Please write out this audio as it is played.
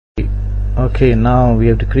Okay, now we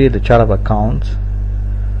have to create the chart of accounts.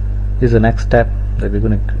 This is the next step that we're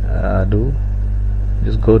going to do.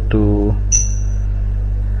 Just go to,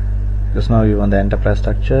 just now you want the enterprise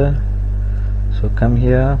structure, so come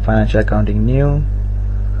here, financial accounting new.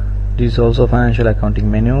 This is also financial accounting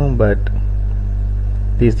menu, but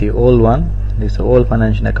this is the old one. This is the old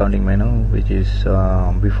financial accounting menu, which is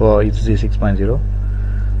before HCC 6.0.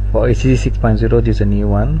 For HCC 6.0, this is a new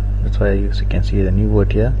one. That's why you can see the new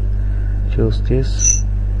word here. Choose this,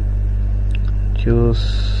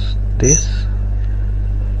 choose this,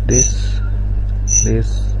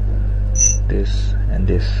 this, and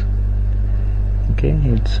this. Okay,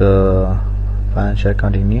 it's financial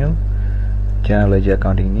accounting new, general ledger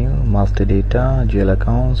accounting new, master data, GL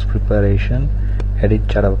accounts, preparation, edit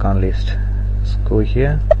chart of account list. Let's go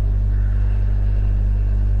here.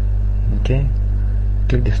 Okay,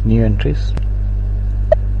 click this new entries,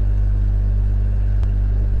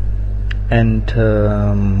 and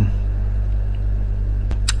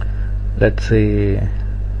let's say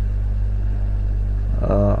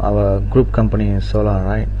our group company is Solar,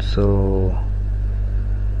 right? So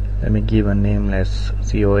let me give a name as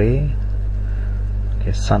COA.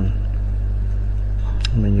 Okay, Sun.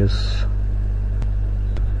 Let me use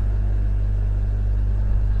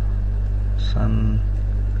Sun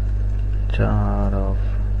chart of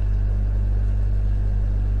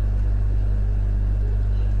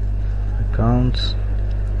accounts.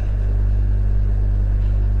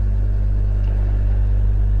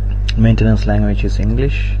 Maintenance language is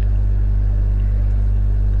English.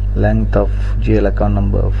 Length of GL account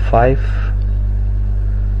number 5.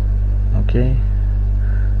 Okay,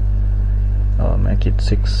 or make it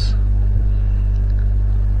 6.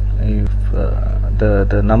 If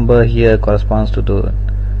the number here corresponds to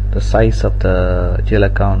the size of the GL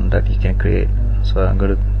account that you can create, so I'm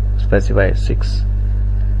going to specify 6.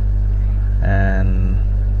 And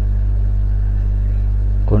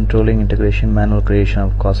controlling integration, manual creation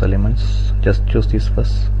of cost elements, just choose this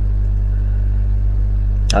first.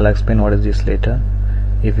 I'll explain what is this later.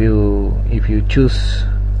 If you choose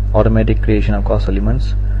automatic creation of cost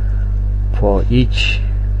elements, for each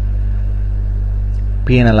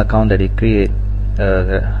P&L account that you create,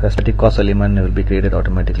 respective cost element will be created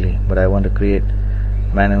automatically, but I want to create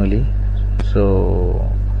manually,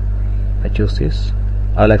 so I choose this.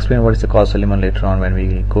 I'll explain what is the cost element later on when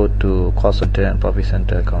we go to cost center and profit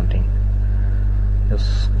center accounting.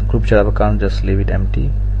 Just group chart of account, just leave it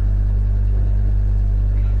empty.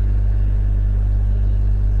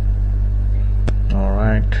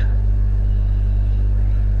 Alright,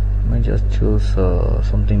 let me just choose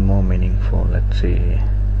something more meaningful. Let's see,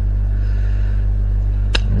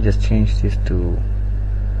 let me just change this to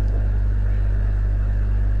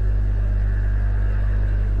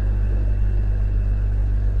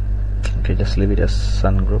okay, just leave it as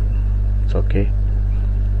Sun Group. It's okay.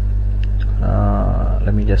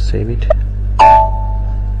 Let me just save it.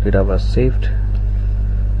 Data was saved.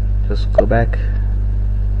 Just go back,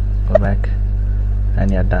 and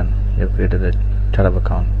you're done. You've created a chart of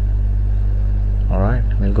account. Alright,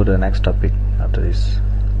 we'll go to the next topic after this.